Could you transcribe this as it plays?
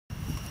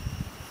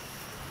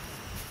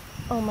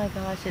Oh my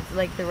gosh, it's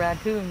like the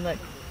raccoon. Look.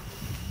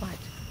 Watch.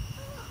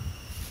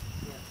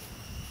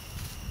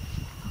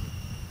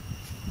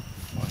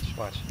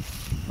 Watch.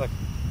 Look.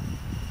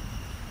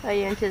 Are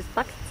you into his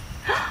pockets?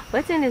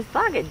 What's in his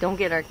pocket? Don't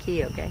get our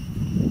key, okay?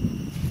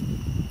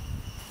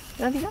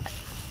 What have you got?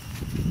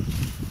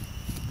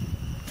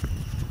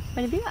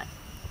 What have you got?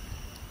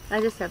 I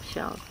just have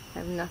shells. I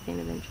have nothing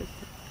of interest.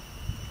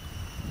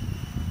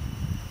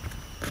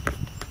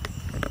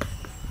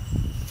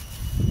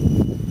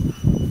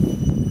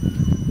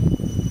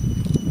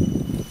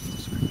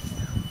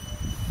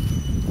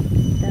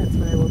 That's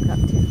what I woke up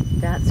to.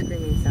 That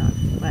screaming sound.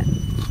 What?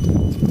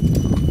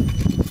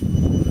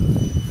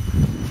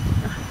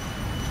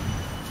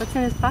 What's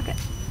in his pocket?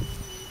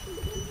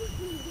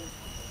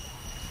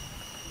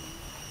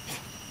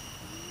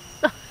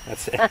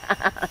 That's it.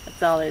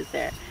 That's all there's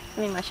there.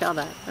 Give me my shell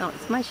back. No,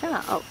 it's my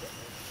shell. Oh.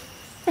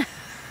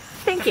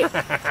 Thank you.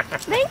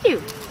 Thank you.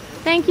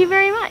 Thank you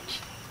very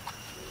much.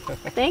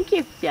 Thank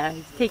you. Yeah,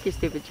 take your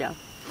stupid shell.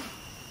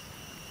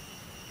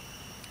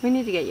 We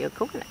need to get you a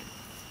coconut.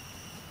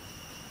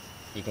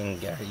 You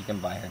can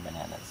buy her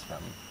bananas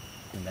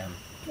from them.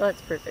 Oh,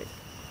 that's perfect.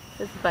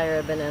 Let's buy her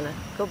a banana.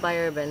 Go buy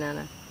her a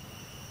banana.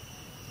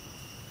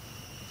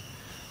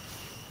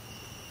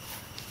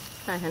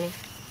 Hi, honey.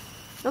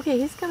 Okay,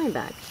 he's coming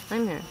back.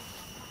 I'm here.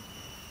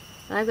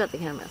 I've got the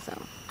camera, so.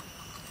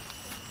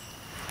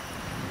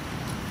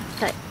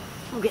 Hi.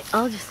 Okay,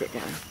 I'll just sit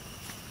down.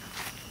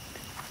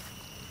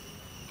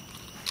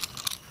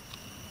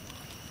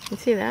 You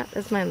see that?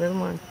 That's my little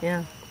one.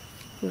 Yeah.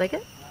 You like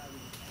it?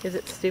 Is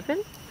it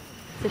stupid?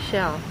 It's a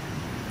shell.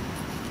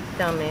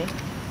 Dummy.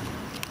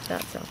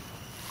 That's so.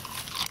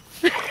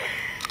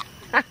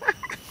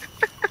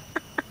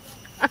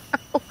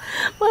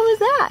 What was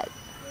that?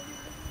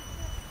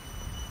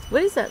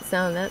 What is that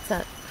sound? That's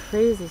that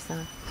crazy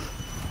sound.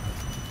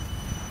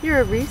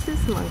 You're a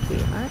rhesus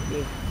monkey, aren't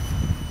you?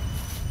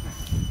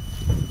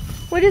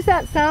 What is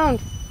that sound?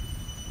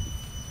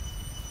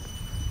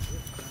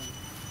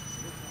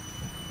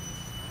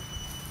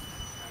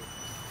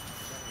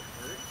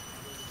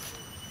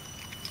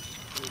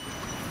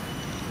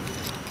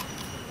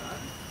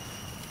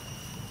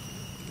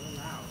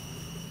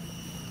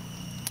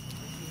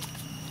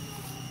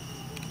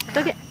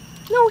 Okay.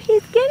 No,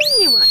 he's getting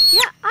you one.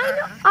 Yeah, I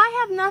know. I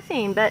have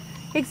nothing, but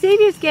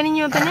Xavier's getting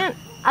you a banana.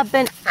 A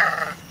banana.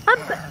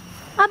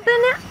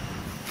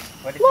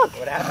 Look.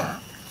 What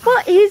happened?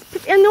 Well, he's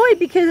annoyed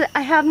because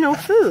I have no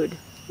food.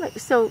 Like,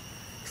 so,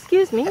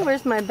 excuse me,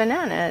 where's my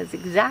banana? Is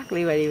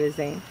exactly what he was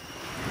saying.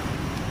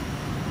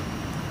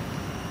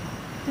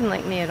 Didn't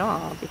like me at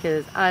all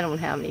because I don't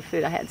have any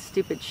food. I had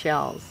stupid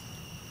shells.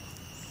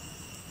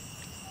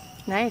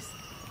 Nice.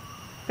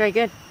 Very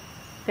good.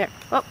 There.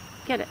 Oh,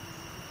 get it.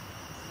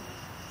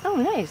 Oh,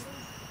 nice.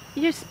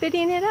 You're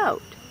spitting it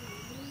out.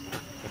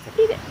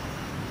 Eat it.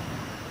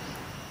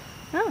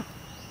 Oh.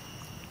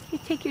 You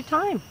take your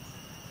time.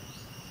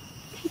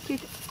 Take your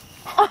time.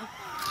 Oh.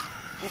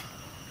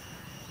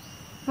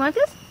 Want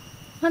this?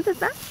 Want this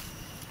back?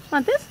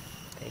 Want this?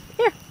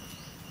 Here.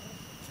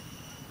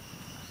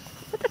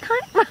 What the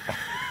kind? What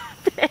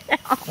the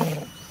hell?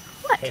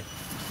 What? Hey.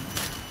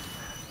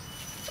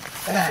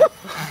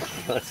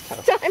 Let's go.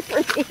 Time for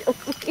me to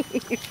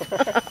leave.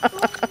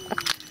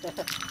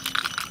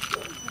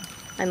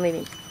 I'm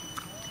leaving.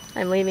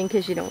 I'm leaving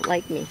because you don't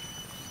like me.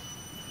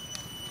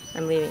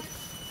 I'm leaving.